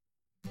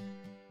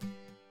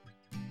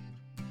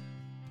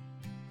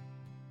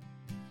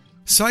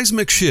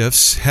Seismic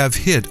shifts have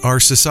hit our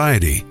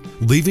society,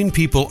 leaving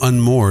people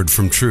unmoored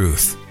from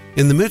truth.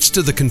 In the midst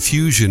of the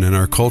confusion in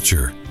our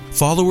culture,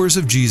 followers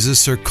of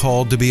Jesus are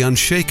called to be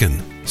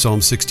unshaken, Psalm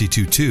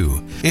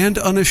 62:2, and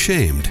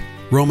unashamed,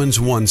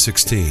 Romans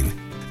 1:16.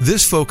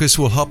 This focus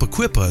will help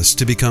equip us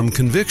to become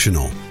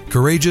convictional,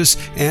 courageous,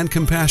 and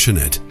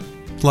compassionate.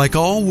 Like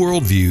all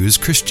worldviews,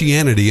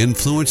 Christianity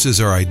influences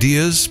our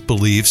ideas,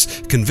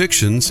 beliefs,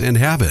 convictions, and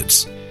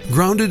habits.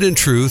 Grounded in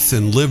truth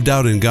and lived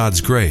out in God's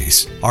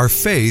grace, our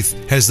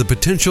faith has the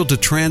potential to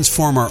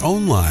transform our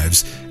own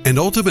lives and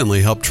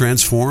ultimately help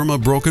transform a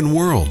broken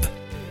world.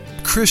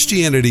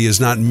 Christianity is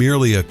not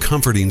merely a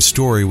comforting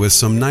story with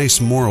some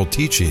nice moral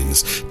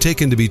teachings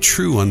taken to be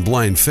true on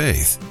blind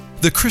faith.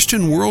 The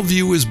Christian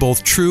worldview is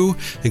both true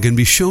and can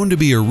be shown to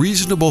be a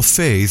reasonable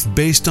faith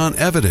based on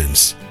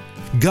evidence.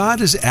 God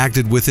has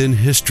acted within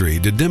history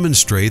to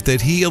demonstrate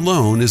that He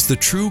alone is the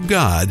true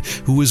God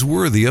who is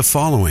worthy of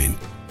following.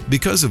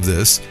 Because of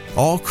this,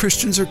 all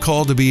Christians are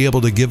called to be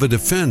able to give a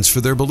defense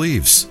for their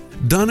beliefs,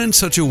 done in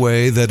such a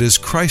way that is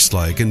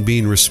Christ-like in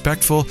being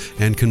respectful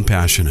and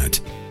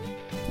compassionate.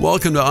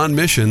 Welcome to On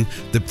Mission,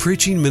 the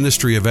preaching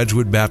ministry of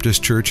Edgewood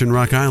Baptist Church in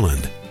Rock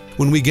Island.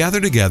 When we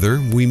gather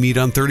together, we meet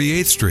on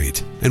 38th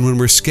Street, and when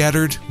we're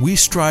scattered, we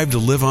strive to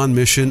live on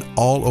mission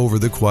all over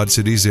the Quad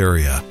Cities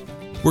area.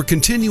 We're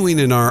continuing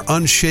in our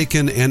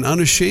Unshaken and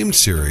Unashamed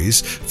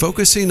series,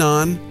 focusing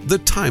on the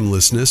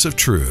timelessness of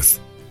truth.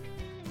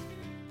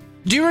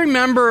 Do you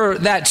remember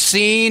that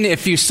scene,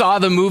 if you saw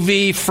the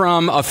movie,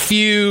 from A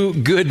Few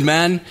Good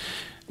Men?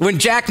 When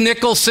Jack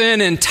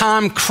Nicholson and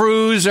Tom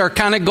Cruise are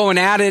kind of going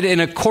at it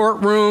in a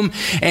courtroom,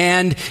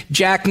 and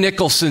Jack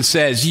Nicholson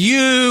says,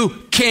 "You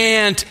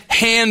can't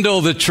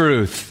handle the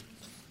truth."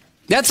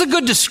 That's a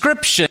good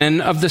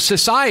description of the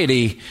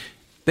society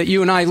that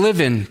you and I live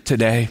in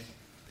today.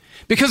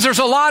 Because there's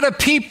a lot of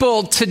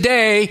people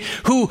today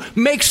who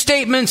make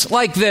statements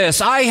like this: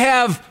 I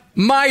have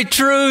my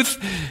truth,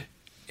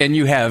 and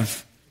you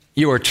have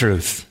your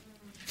truth.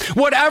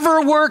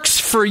 Whatever works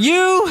for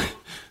you,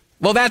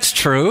 well, that's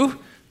true.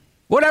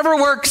 Whatever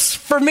works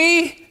for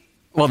me,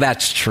 well,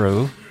 that's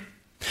true.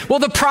 Well,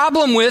 the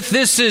problem with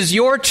 "this is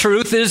your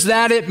truth" is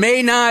that it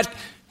may not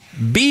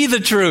be the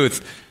truth.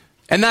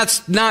 And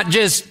that's not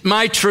just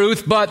my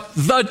truth, but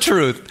the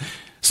truth.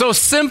 So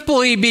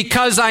simply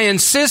because I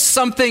insist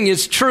something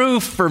is true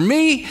for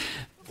me,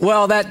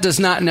 well, that does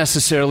not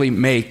necessarily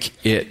make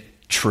it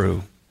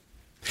true.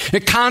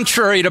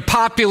 Contrary to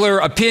popular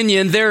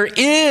opinion, there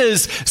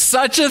is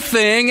such a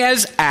thing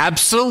as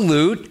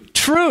absolute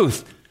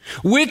truth,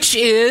 which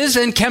is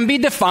and can be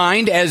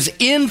defined as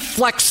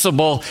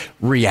inflexible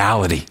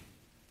reality.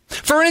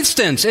 For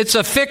instance, it's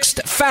a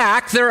fixed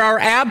fact there are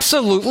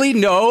absolutely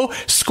no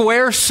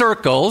square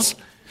circles.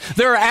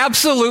 There are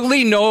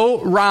absolutely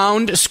no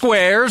round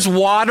squares.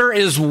 Water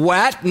is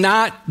wet,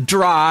 not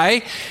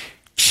dry.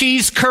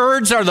 Cheese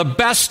curds are the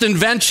best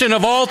invention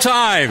of all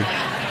time.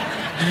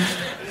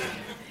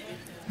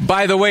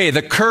 By the way,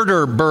 the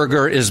Curder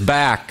Burger is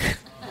back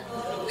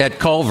at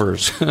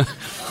Culver's.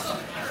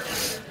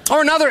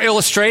 Or another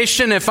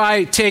illustration, if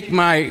I take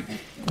my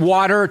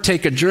water,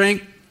 take a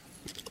drink,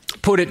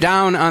 put it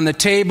down on the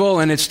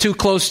table, and it's too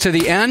close to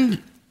the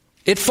end,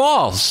 it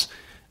falls.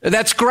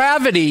 That's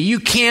gravity. You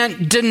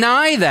can't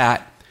deny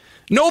that.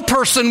 No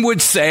person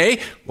would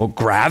say, well,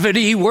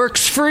 gravity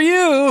works for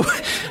you,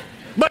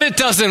 but it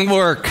doesn't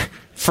work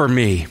for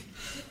me.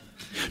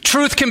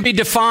 Truth can be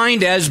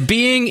defined as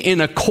being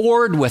in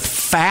accord with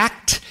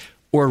fact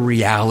or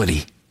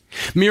reality.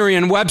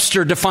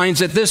 Merriam-Webster defines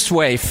it this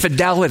way: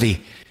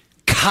 fidelity,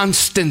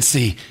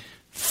 constancy,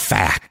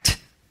 fact.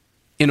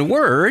 In a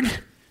word,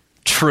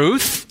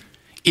 truth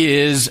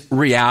is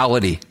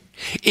reality.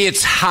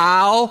 It's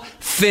how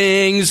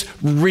things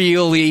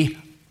really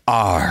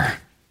are.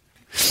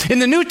 In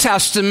the New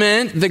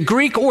Testament, the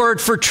Greek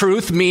word for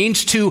truth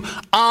means to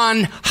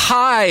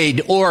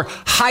unhide or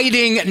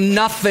hiding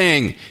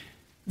nothing.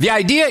 The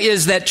idea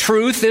is that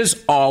truth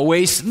is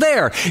always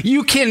there.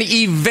 You can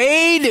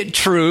evade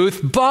truth,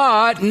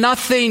 but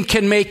nothing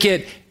can make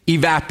it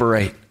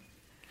evaporate.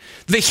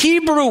 The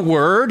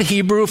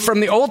Hebrew from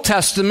the Old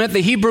Testament,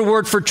 the Hebrew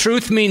word for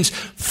truth means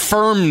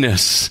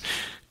firmness,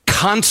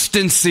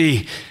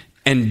 constancy,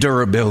 and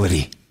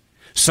durability.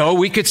 So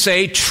we could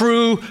say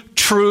true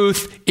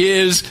truth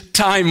is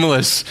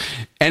timeless,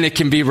 and it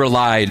can be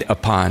relied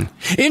upon.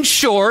 In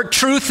short,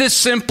 truth is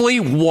simply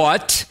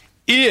what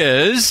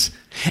is,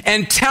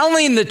 and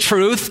telling the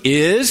truth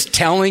is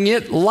telling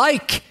it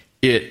like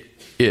it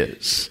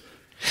is.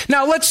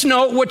 Now let's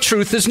note what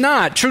truth is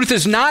not. Truth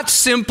is not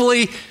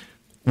simply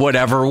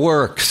whatever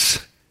works.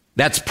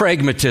 That's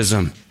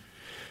pragmatism.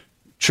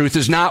 Truth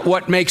is not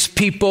what makes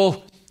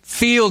people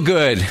feel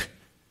good.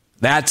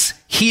 That's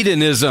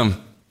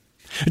hedonism.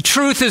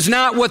 Truth is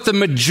not what the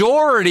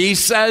majority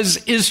says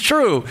is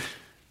true.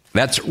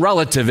 That's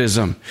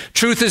relativism.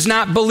 Truth is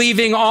not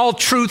believing all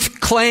truth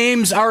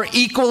claims are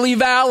equally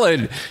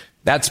valid.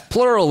 That's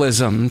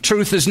pluralism.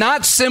 Truth is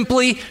not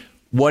simply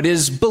what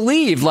is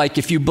believed. Like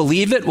if you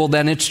believe it, well,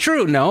 then it's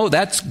true. No,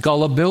 that's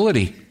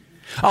gullibility.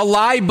 A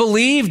lie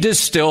believed is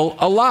still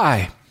a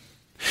lie.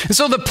 And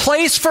so the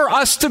place for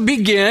us to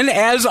begin,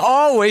 as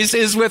always,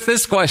 is with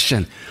this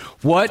question.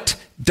 What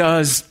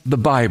does the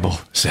Bible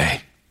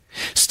say?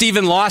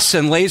 Stephen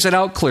Lawson lays it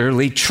out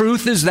clearly.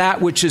 Truth is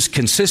that which is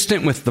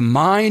consistent with the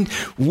mind,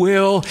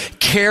 will,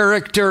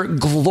 character,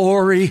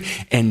 glory,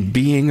 and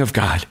being of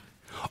God.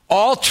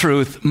 All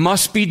truth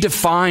must be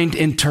defined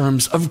in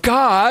terms of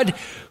God,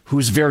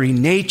 whose very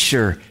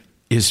nature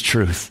is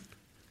truth.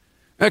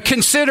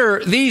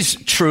 Consider these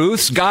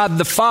truths. God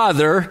the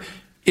Father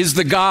is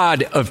the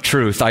God of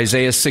truth,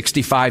 Isaiah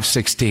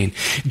 65:16.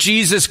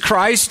 Jesus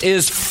Christ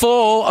is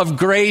full of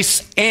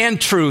grace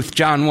and truth,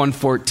 John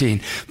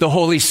 1:14. The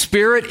Holy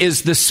Spirit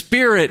is the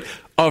Spirit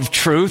of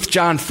truth,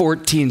 John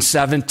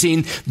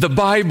 14:17. The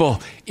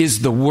Bible is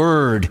the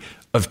Word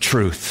of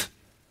truth.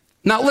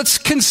 Now let's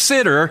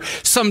consider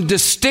some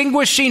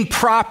distinguishing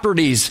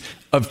properties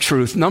of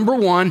truth. Number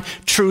one,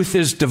 truth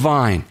is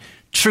divine.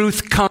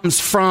 Truth comes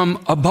from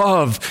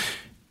above.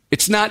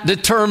 It's not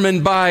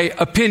determined by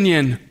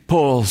opinion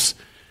polls.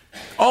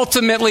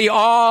 Ultimately,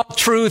 all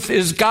truth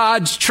is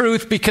God's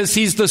truth because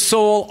he's the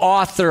sole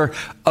author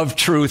of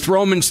truth.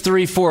 Romans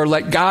 3:4,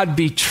 let God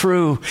be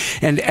true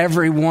and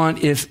everyone,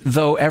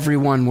 though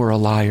everyone were a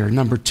liar.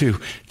 Number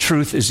two,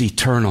 truth is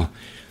eternal.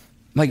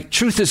 Like,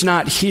 truth is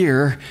not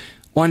here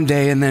one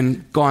day and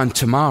then gone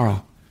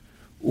tomorrow.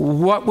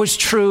 What was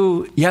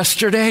true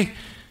yesterday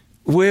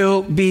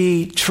will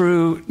be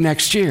true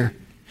next year.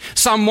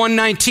 Psalm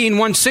 119,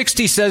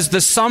 160 says,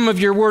 the sum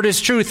of your word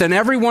is truth, and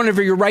every one of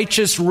your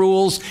righteous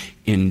rules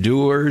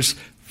endures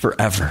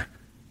forever.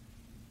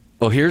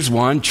 Well, here's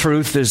one.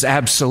 Truth is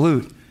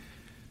absolute.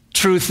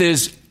 Truth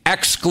is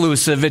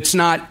exclusive. It's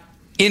not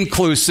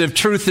inclusive.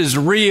 Truth is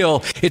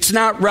real. It's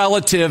not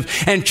relative.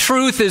 And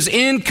truth is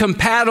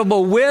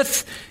incompatible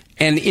with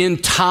and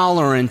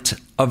intolerant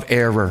of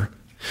error.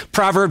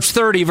 Proverbs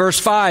 30, verse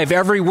 5,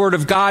 every word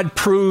of God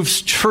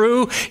proves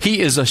true.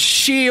 He is a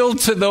shield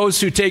to those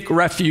who take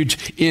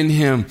refuge in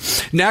him.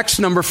 Next,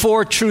 number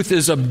 4, truth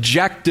is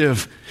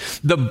objective.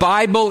 The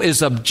Bible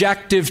is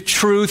objective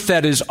truth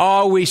that is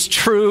always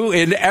true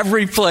in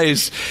every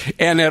place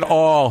and at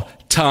all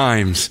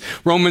times.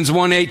 Romans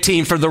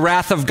 1:18, for the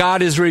wrath of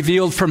God is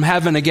revealed from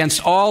heaven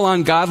against all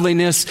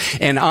ungodliness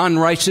and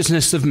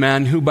unrighteousness of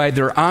men who by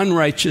their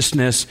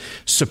unrighteousness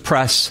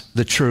suppress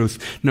the truth.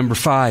 Number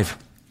 5,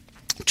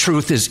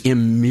 truth is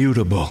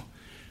immutable.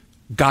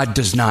 God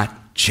does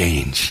not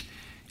change,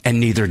 and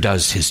neither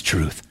does his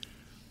truth.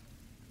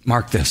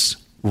 Mark this.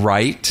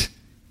 Right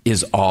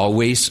is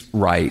always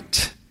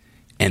right,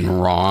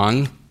 and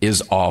wrong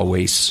is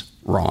always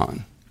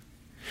wrong.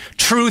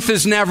 Truth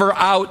is never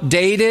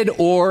outdated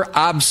or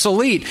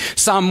obsolete.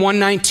 Psalm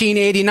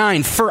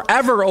 119:89,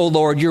 forever, O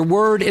Lord, your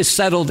word is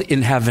settled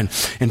in heaven.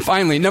 And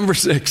finally, number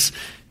 6,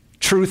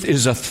 truth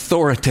is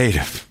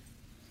authoritative.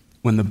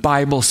 When the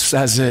Bible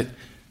says it,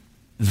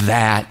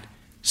 that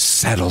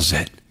settles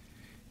it.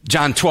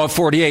 John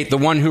 12:48, the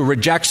one who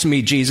rejects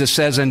me, Jesus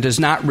says, and does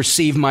not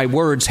receive my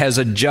words has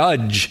a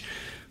judge.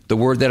 The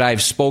word that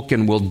I've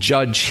spoken will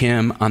judge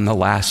him on the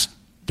last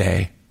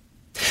day.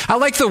 I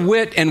like the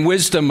wit and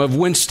wisdom of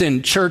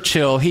Winston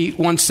Churchill. He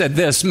once said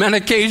this, men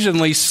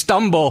occasionally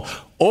stumble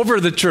over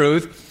the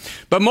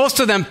truth, but most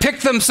of them pick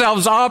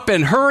themselves up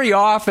and hurry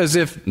off as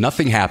if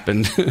nothing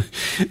happened.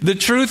 The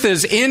truth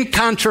is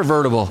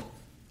incontrovertible.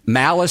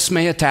 Malice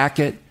may attack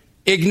it.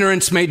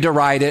 Ignorance may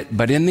deride it,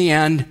 but in the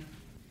end,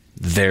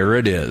 there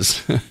it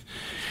is.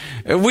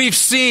 We've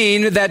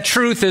seen that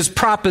truth is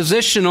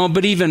propositional,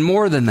 but even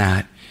more than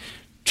that,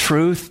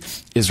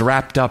 truth is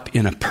wrapped up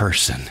in a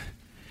person.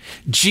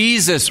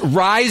 Jesus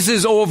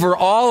rises over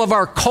all of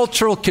our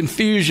cultural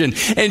confusion,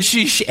 and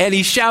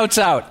he shouts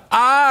out,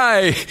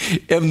 I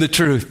am the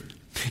truth.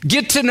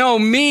 Get to know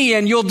me,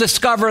 and you'll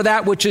discover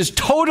that which is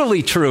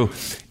totally true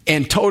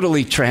and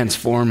totally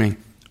transforming.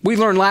 We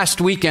learned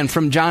last weekend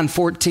from John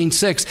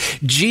 14:6,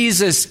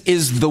 Jesus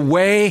is the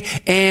way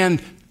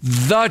and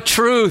the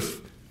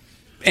truth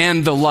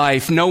and the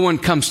life. No one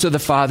comes to the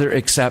Father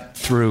except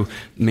through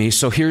me.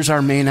 So here's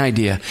our main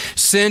idea.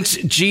 Since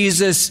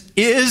Jesus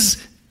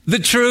is the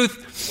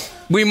truth,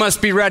 we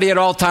must be ready at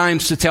all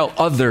times to tell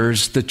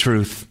others the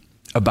truth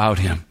about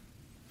him.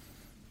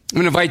 I'm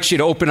going to invite you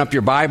to open up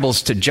your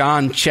Bibles to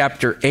John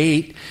chapter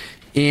 8.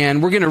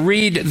 And we're going to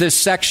read this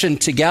section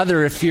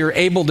together. If you're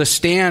able to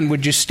stand,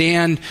 would you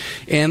stand?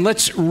 And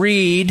let's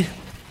read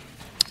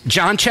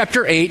John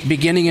chapter 8,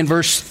 beginning in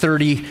verse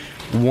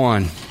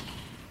 31.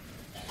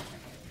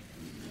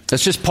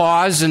 Let's just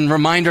pause and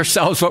remind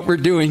ourselves what we're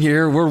doing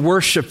here. We're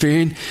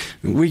worshiping.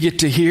 We get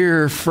to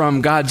hear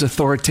from God's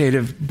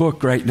authoritative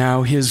book right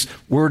now, his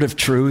word of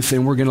truth,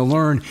 and we're going to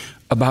learn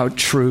about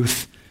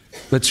truth.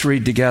 Let's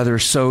read together.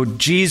 So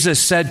Jesus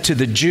said to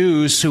the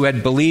Jews who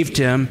had believed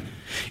him,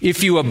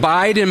 if you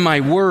abide in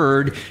my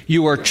word,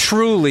 you are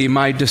truly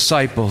my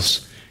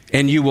disciples,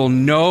 and you will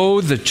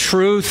know the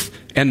truth,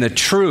 and the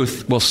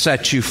truth will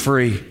set you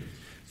free.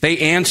 They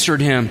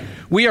answered him,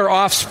 we are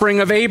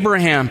offspring of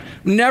Abraham,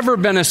 never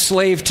been a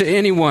slave to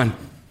anyone.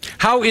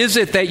 How is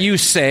it that you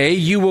say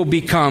you will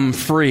become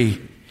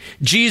free?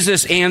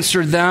 Jesus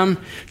answered them,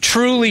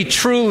 "Truly,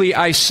 truly,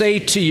 I say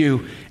to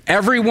you,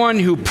 everyone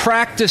who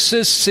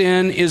practices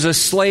sin is a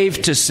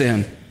slave to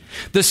sin.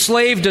 The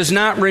slave does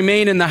not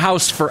remain in the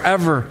house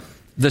forever.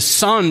 The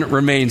Son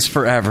remains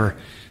forever.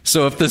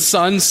 So if the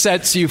Son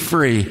sets you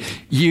free,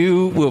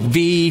 you will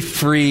be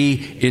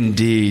free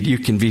indeed." You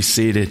can be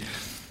seated.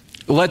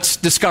 Let's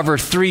discover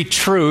 3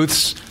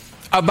 truths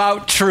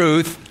about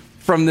truth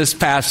from this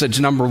passage.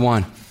 Number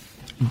 1,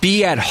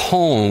 be at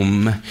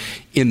home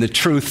in the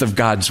truth of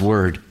God's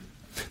word.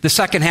 The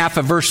second half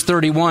of verse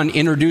 31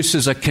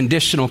 introduces a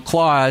conditional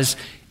clause,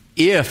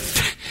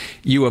 if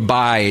you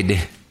abide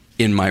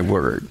in my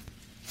word.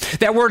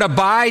 That word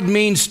abide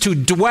means to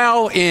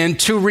dwell in,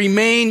 to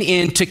remain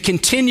in, to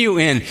continue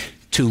in,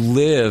 to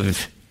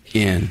live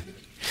in.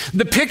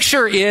 The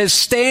picture is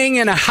staying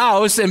in a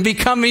house and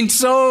becoming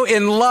so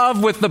in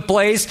love with the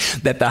place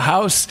that the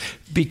house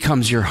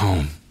becomes your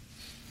home.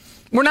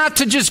 We're not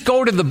to just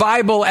go to the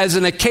Bible as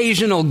an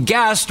occasional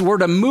guest. We're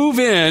to move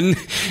in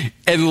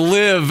and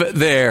live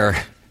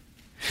there.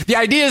 The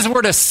idea is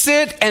we're to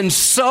sit and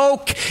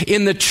soak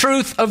in the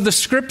truth of the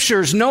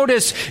Scriptures.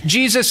 Notice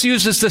Jesus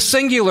uses the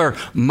singular,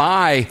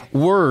 my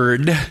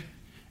word,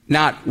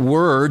 not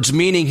words,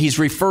 meaning he's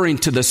referring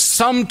to the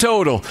sum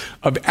total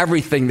of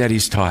everything that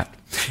he's taught.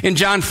 In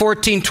John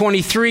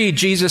 14:23,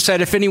 Jesus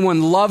said, "If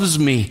anyone loves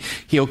me,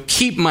 he'll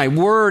keep my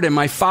word, and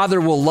my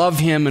Father will love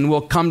him, and we'll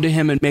come to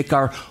him and make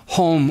our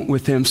home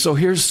with him." So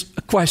here's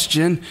a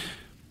question.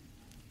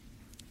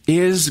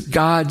 Is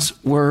God's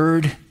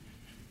word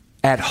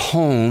at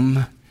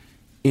home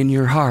in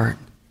your heart?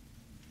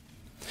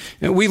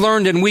 We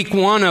learned in week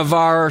 1 of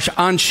our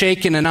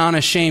Unshaken and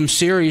Unashamed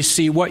series,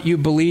 see, what you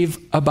believe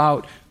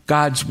about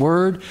God's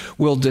word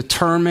will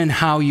determine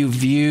how you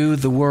view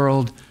the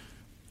world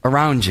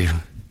around you.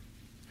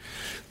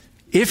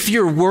 If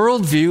your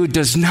worldview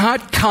does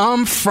not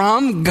come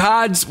from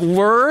God's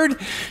word,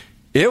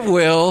 it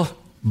will,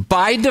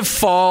 by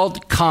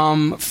default,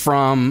 come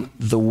from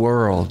the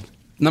world.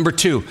 Number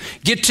 2,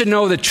 get to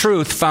know the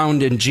truth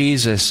found in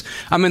Jesus.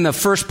 I'm in the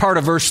first part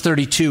of verse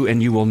 32,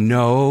 and you will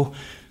know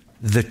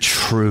the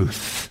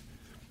truth.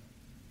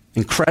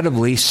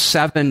 Incredibly,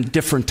 7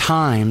 different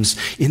times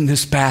in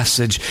this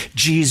passage,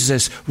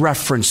 Jesus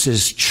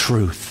references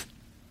truth.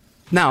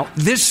 Now,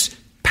 this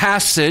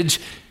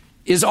passage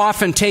is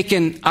often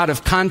taken out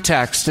of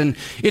context, and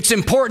it's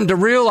important to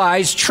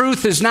realize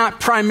truth is not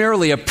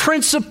primarily a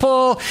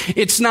principle,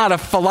 it's not a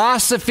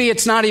philosophy,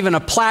 it's not even a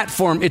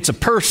platform, it's a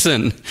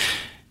person,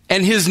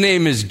 and his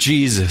name is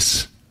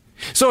Jesus.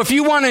 So if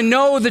you want to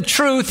know the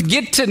truth,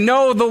 get to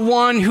know the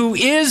one who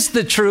is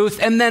the truth,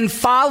 and then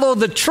follow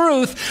the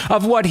truth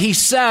of what he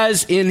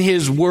says in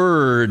his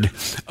word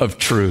of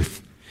truth.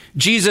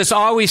 Jesus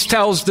always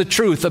tells the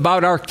truth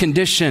about our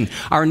condition,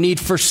 our need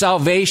for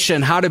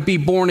salvation, how to be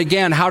born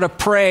again, how to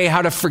pray,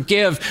 how to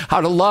forgive,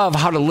 how to love,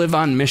 how to live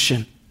on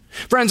mission.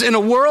 Friends, in a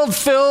world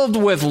filled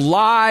with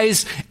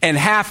lies and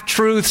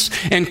half-truths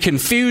and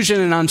confusion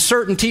and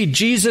uncertainty,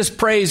 Jesus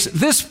prays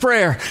this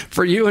prayer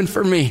for you and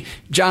for me.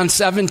 John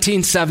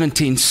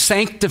 17:17,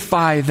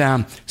 sanctify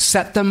them,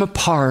 set them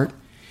apart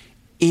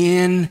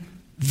in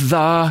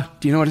the,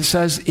 do you know what it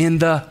says? In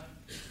the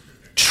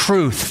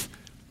truth.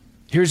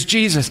 Here's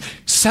Jesus.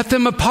 Set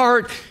them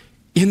apart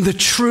in the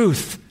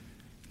truth.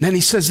 Then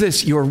he says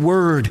this, your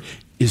word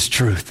is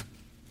truth.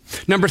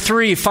 Number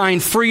 3,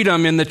 find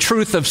freedom in the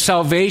truth of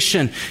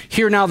salvation.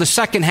 Hear now the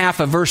second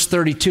half of verse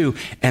 32.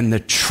 And the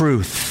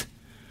truth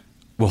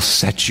will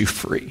set you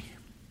free.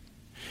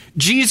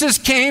 Jesus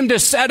came to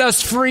set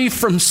us free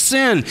from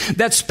sin.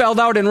 That's spelled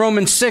out in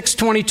Romans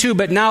 6:22.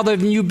 But now that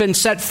you've been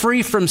set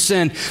free from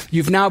sin,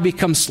 you've now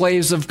become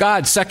slaves of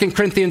God. 2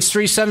 Corinthians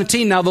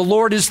 3:17. Now the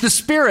Lord is the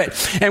Spirit,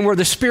 and where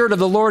the Spirit of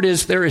the Lord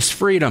is, there is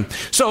freedom.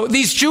 So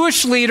these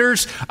Jewish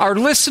leaders are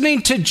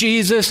listening to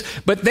Jesus,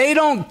 but they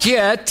don't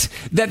get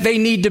that they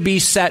need to be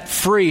set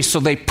free. So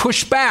they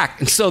push back,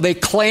 and so they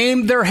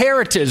claim their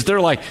heritage. They're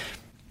like,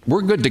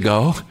 we're good to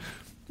go.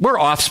 We're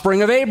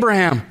offspring of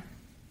Abraham.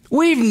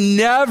 We've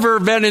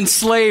never been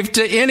enslaved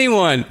to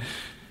anyone.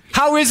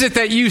 How is it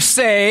that you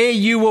say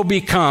you will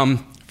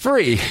become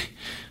free?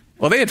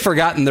 Well, they had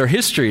forgotten their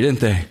history,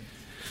 didn't they?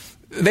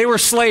 They were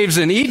slaves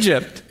in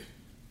Egypt,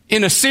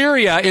 in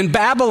Assyria, in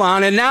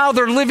Babylon, and now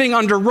they're living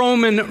under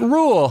Roman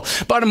rule.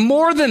 But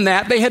more than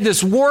that, they had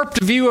this warped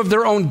view of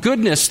their own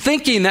goodness,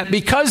 thinking that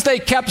because they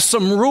kept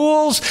some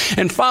rules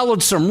and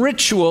followed some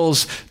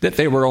rituals, that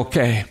they were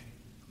okay.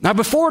 Now,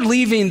 before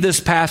leaving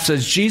this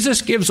passage,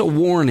 Jesus gives a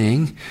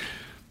warning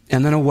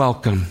and then a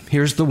welcome.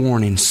 Here's the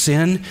warning.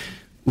 Sin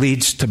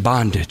leads to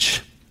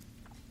bondage.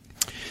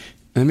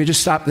 Let me just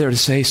stop there to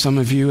say some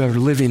of you are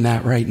living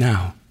that right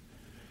now.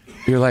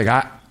 You're like,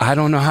 I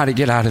don't know how to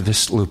get out of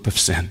this loop of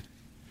sin.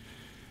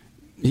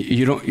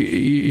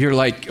 You're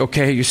like,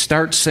 okay, you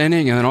start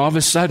sinning, and then all of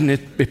a sudden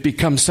it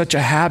becomes such a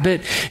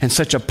habit and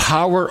such a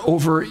power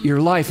over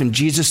your life. And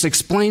Jesus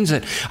explains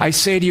it. I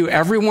say to you,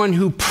 everyone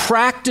who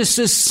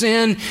practices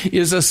sin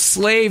is a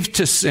slave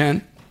to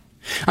sin.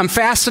 I'm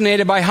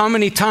fascinated by how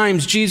many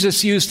times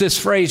Jesus used this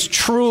phrase,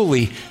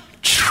 truly,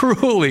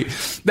 truly.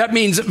 That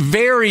means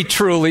very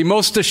truly,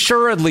 most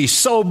assuredly,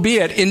 so be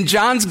it. In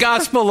John's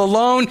gospel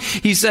alone,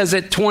 he says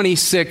it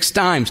 26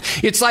 times.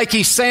 It's like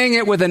he's saying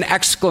it with an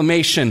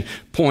exclamation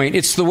point.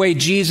 It's the way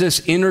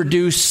Jesus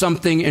introduced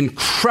something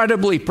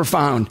incredibly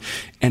profound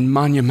and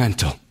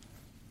monumental.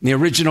 In the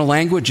original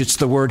language, it's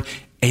the word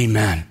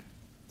amen.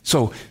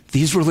 So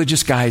these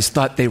religious guys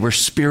thought they were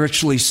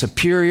spiritually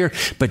superior,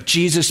 but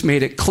Jesus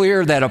made it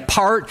clear that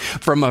apart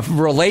from a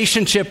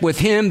relationship with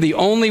him, the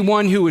only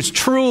one who is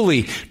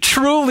truly,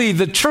 truly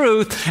the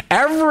truth,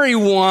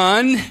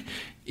 everyone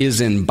is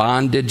in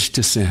bondage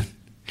to sin.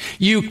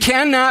 You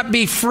cannot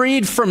be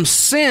freed from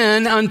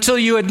sin until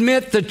you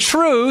admit the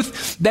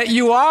truth that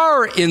you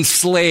are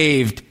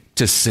enslaved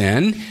to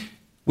sin,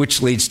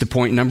 which leads to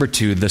point number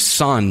 2. The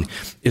Son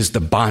is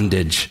the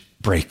bondage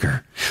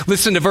breaker.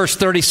 Listen to verse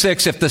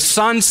 36. If the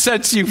Son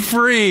sets you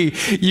free,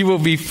 you will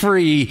be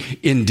free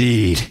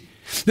indeed.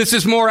 This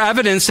is more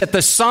evidence that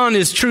the Son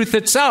is truth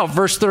itself.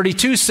 Verse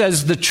 32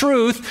 says the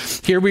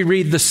truth. Here we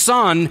read the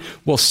Son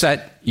will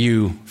set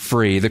you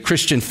free. The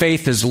Christian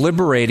faith is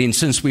liberating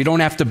since we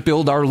don't have to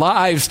build our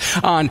lives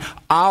on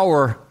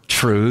our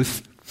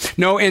truth.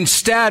 No,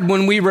 instead,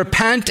 when we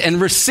repent and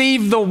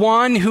receive the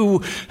one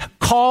who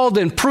called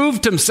and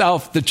proved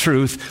himself the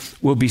truth,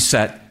 we'll be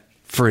set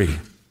free.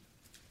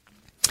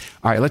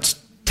 All right,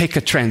 let's take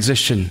a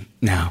transition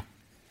now.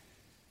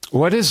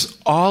 What does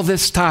all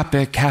this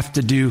topic have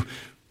to do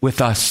with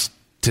us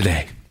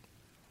today?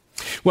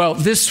 Well,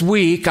 this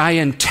week I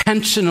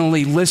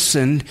intentionally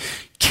listened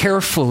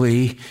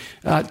carefully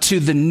to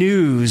the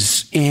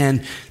news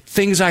and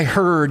things I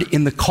heard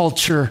in the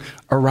culture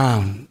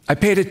around. I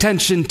paid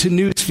attention to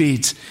news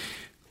feeds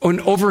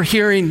and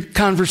overhearing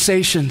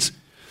conversations.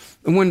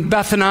 And when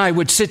Beth and I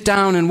would sit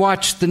down and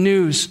watch the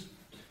news,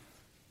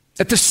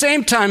 at the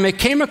same time, I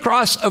came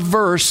across a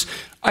verse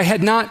I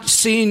had not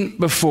seen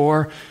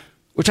before,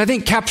 which I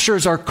think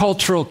captures our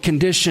cultural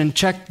condition.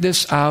 Check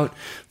this out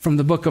from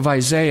the book of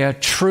Isaiah.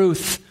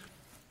 Truth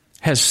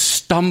has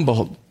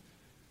stumbled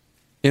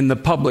in the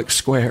public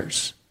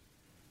squares,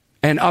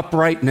 and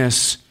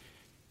uprightness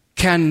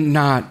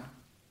cannot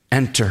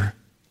enter.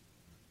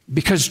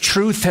 Because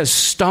truth has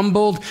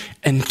stumbled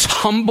and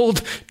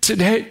tumbled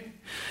today.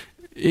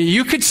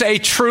 You could say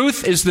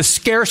truth is the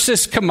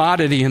scarcest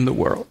commodity in the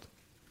world.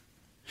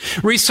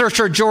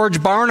 Researcher George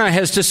Barna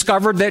has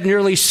discovered that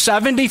nearly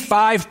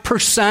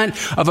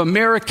 75% of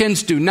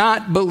Americans do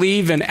not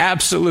believe in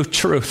absolute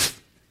truth.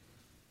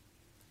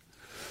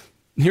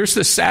 And here's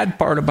the sad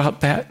part about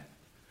that.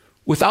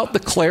 Without the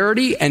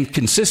clarity and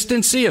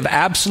consistency of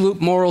absolute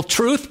moral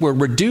truth, we're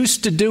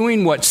reduced to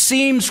doing what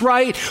seems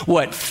right,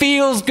 what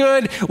feels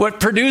good,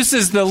 what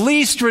produces the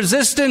least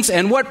resistance,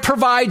 and what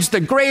provides the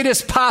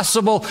greatest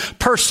possible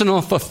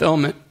personal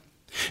fulfillment.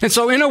 And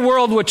so in a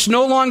world which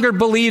no longer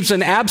believes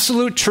in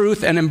absolute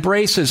truth and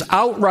embraces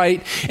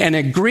outright and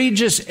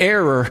egregious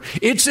error,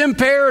 it's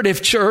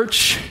imperative,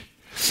 church,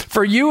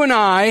 for you and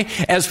I,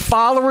 as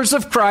followers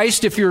of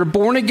Christ, if you're a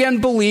born-again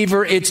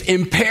believer, it's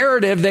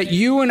imperative that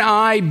you and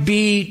I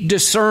be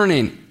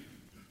discerning.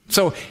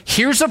 So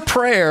here's a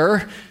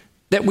prayer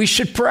that we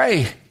should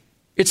pray.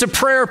 It's a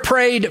prayer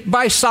prayed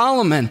by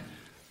Solomon.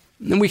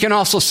 And we can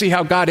also see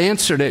how God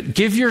answered it.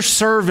 Give your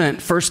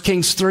servant, 1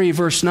 Kings 3,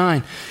 verse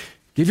 9,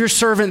 give your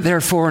servant,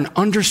 therefore, an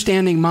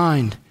understanding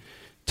mind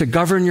to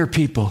govern your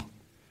people,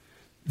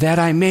 that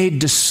I may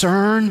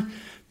discern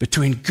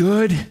between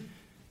good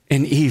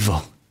and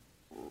evil.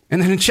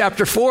 And then in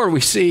chapter 4,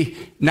 we see,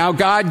 now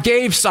God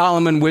gave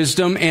Solomon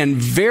wisdom and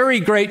very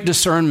great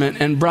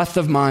discernment and breadth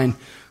of mind,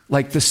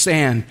 like the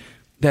sand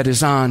that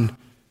is on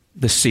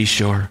the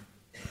seashore.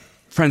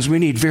 Friends, we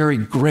need very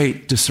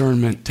great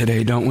discernment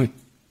today, don't we?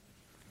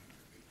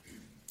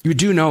 You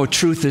do know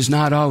truth is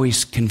not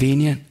always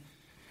convenient,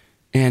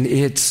 and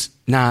it's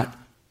not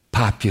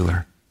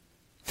popular.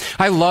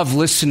 I love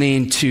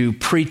listening to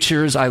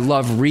preachers. I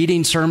love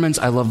reading sermons.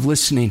 I love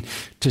listening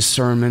to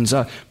sermons.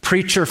 A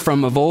preacher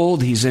from of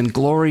old, he's in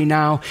glory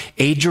now,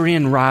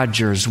 Adrian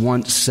Rogers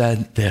once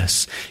said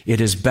this: it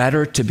is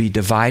better to be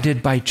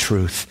divided by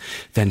truth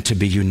than to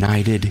be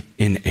united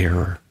in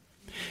error.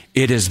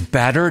 It is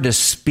better to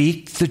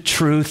speak the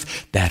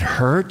truth that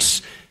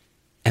hurts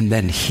and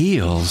then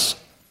heals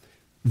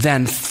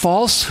than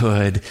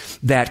falsehood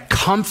that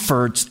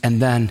comforts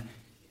and then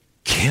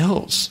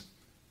kills.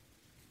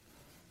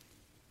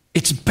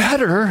 It's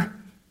better,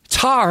 it's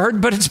hard,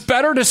 but it's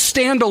better to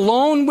stand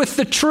alone with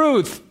the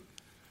truth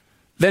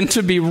than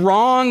to be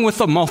wrong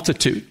with a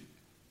multitude.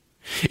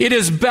 It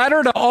is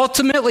better to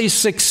ultimately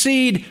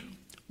succeed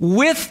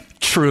with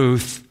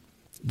truth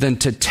than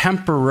to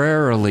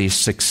temporarily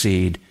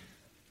succeed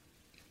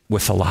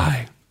with a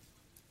lie.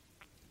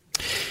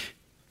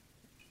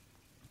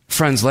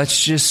 Friends,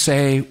 let's just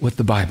say what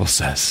the Bible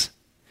says.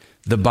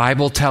 The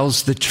Bible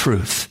tells the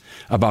truth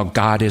about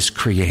God as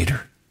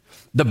creator.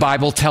 The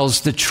Bible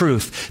tells the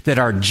truth that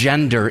our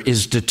gender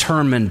is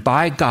determined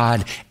by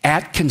God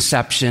at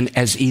conception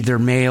as either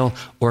male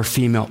or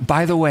female.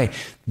 By the way,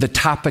 the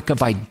topic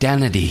of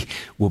identity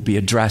will be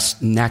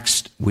addressed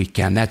next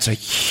weekend. That's a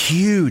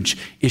huge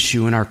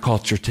issue in our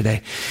culture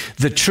today.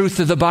 The truth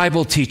of the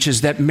Bible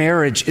teaches that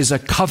marriage is a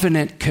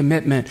covenant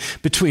commitment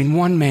between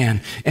one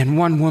man and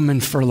one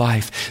woman for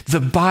life.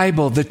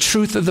 The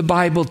truth of the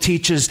Bible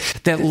teaches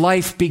that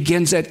life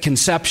begins at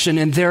conception,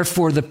 and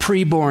therefore the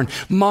preborn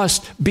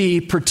must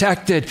be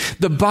protected.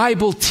 The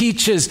Bible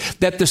teaches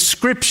that the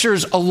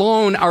scriptures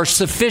alone are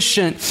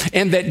sufficient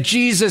and that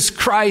Jesus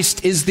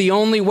Christ is the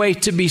only way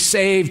to be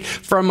saved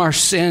from our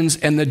sins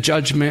and the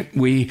judgment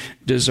we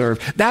deserve.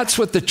 That's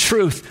what the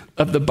truth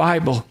of the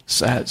Bible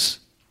says.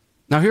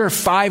 Now, here are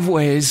 5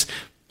 ways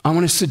I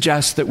want to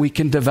suggest that we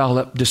can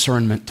develop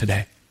discernment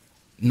today.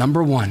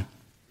 Number 1,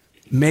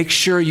 make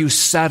sure you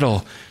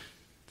settle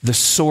the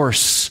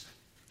source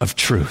of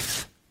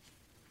truth.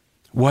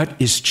 What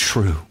is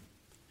true?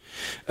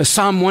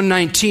 Psalm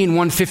 119,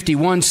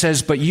 151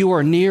 says, "But you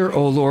are near,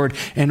 O Lord,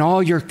 and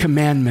all your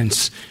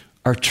commandments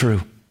are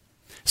true."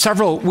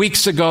 Several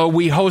weeks ago,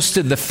 we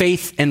hosted the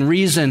Faith and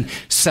Reason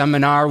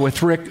seminar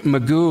with Rick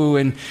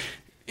Magoo,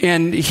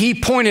 and he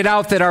pointed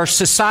out that our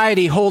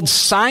society holds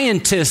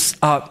scientists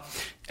up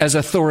as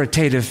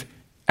authoritative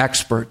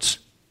experts.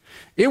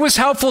 It was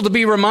helpful to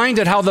be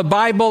reminded how the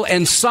Bible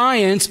and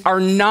science are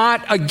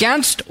not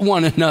against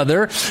one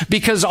another,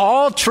 because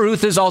all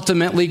truth is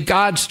ultimately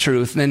God's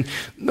truth. And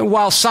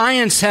while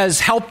science has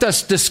helped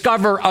us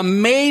discover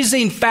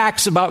amazing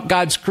facts about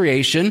God's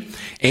creation,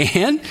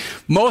 and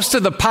most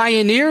of the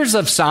pioneers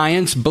of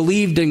science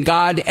believed in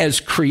God as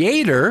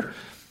creator,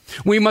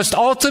 we must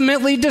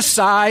ultimately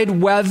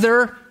decide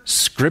whether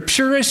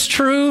Scripture is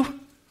true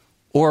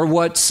or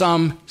what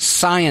some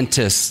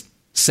scientists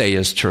say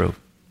is true.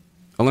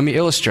 Well, let me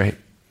illustrate.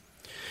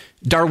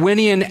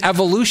 Darwinian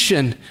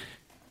evolution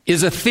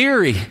is a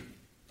theory.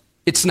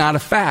 It's not a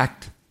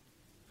fact.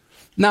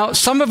 Now,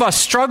 some of us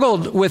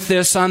struggled with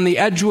this on the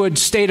Edgewood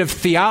State of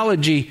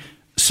Theology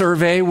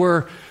survey,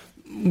 where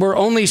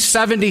only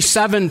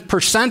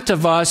 77%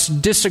 of us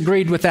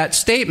disagreed with that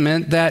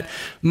statement that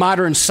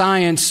modern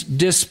science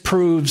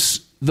disproves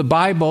the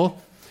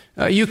Bible.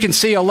 You can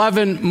see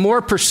 11%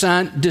 more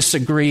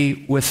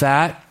disagree with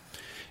that.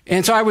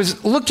 And so I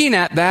was looking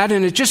at that,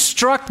 and it just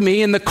struck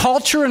me, in the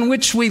culture in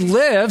which we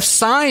live,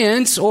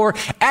 science or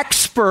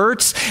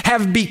experts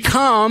have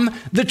become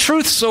the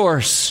truth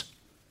source.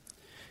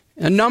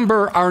 A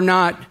number are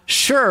not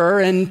sure,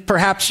 and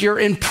perhaps you're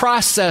in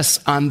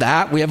process on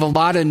that. We have a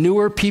lot of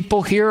newer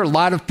people here. A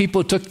lot of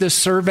people who took this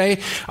survey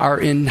are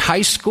in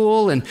high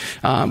school.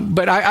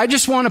 But I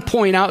just want to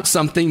point out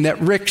something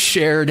that Rick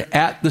shared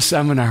at the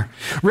seminar.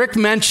 Rick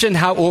mentioned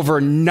how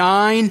over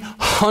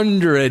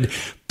 900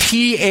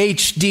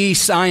 PhD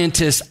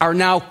scientists are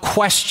now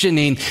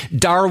questioning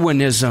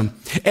Darwinism,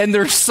 and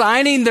they're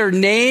signing their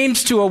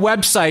names to a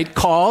website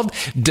called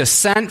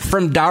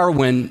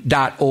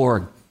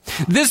descentfromdarwin.org.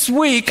 This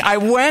week, I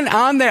went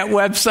on that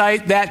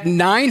website. That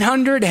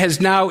 900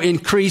 has now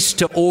increased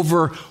to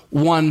over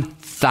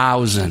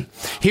 1,000.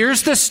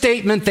 Here's the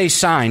statement they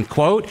signed,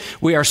 quote,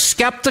 "We are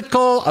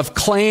skeptical of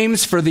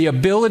claims for the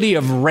ability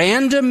of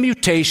random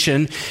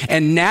mutation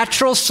and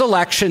natural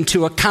selection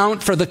to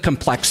account for the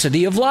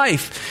complexity of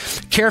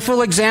life.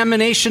 Careful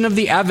examination of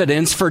the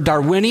evidence for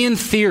Darwinian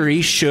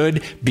theory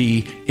should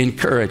be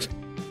encouraged."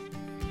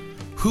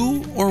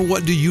 Who or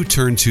what do you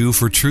turn to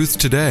for truth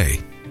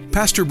today?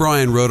 Pastor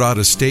Brian wrote out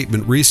a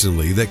statement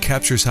recently that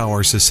captures how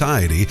our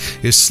society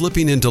is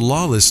slipping into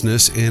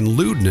lawlessness and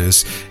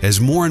lewdness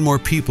as more and more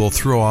people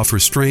throw off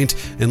restraint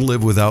and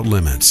live without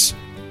limits.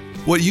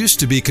 What used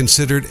to be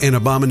considered an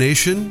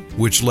abomination,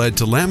 which led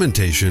to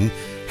lamentation,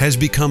 has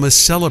become a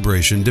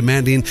celebration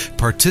demanding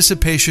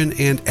participation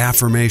and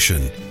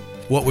affirmation.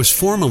 What was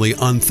formerly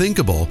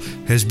unthinkable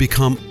has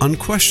become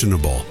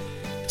unquestionable.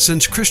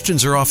 Since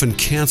Christians are often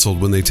canceled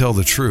when they tell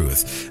the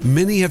truth,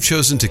 many have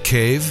chosen to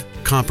cave,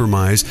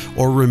 compromise,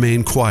 or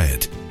remain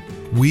quiet.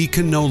 We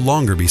can no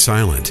longer be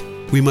silent.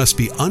 We must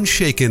be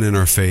unshaken in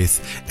our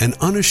faith and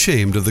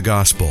unashamed of the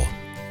gospel.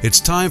 It's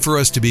time for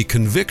us to be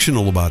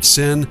convictional about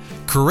sin,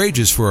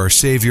 courageous for our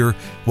Savior,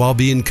 while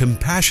being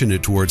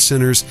compassionate towards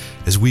sinners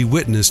as we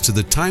witness to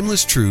the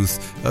timeless truth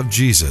of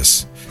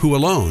Jesus, who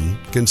alone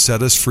can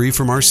set us free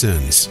from our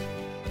sins.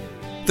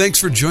 Thanks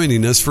for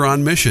joining us for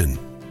On Mission.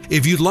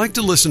 If you'd like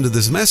to listen to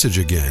this message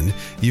again,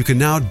 you can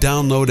now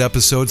download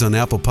episodes on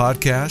Apple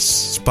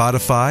Podcasts,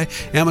 Spotify,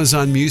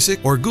 Amazon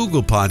Music, or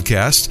Google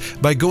Podcasts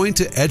by going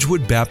to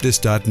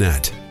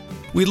edgewoodbaptist.net.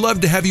 We'd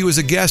love to have you as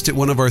a guest at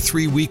one of our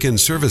 3 weekend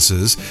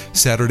services,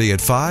 Saturday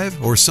at 5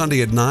 or Sunday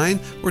at 9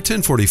 or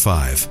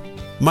 10:45.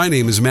 My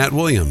name is Matt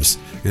Williams,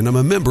 and I'm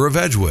a member of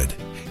Edgewood.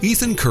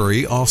 Ethan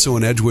Curry, also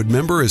an Edgewood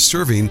member, is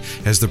serving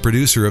as the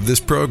producer of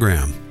this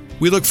program.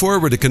 We look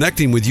forward to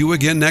connecting with you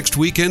again next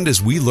weekend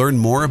as we learn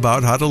more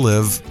about how to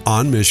live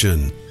on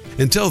mission.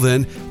 Until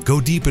then, go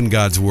deep in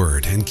God's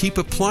Word and keep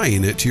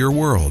applying it to your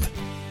world.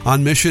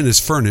 On Mission is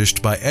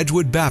furnished by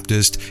Edgewood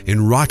Baptist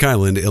in Rock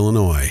Island,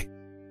 Illinois.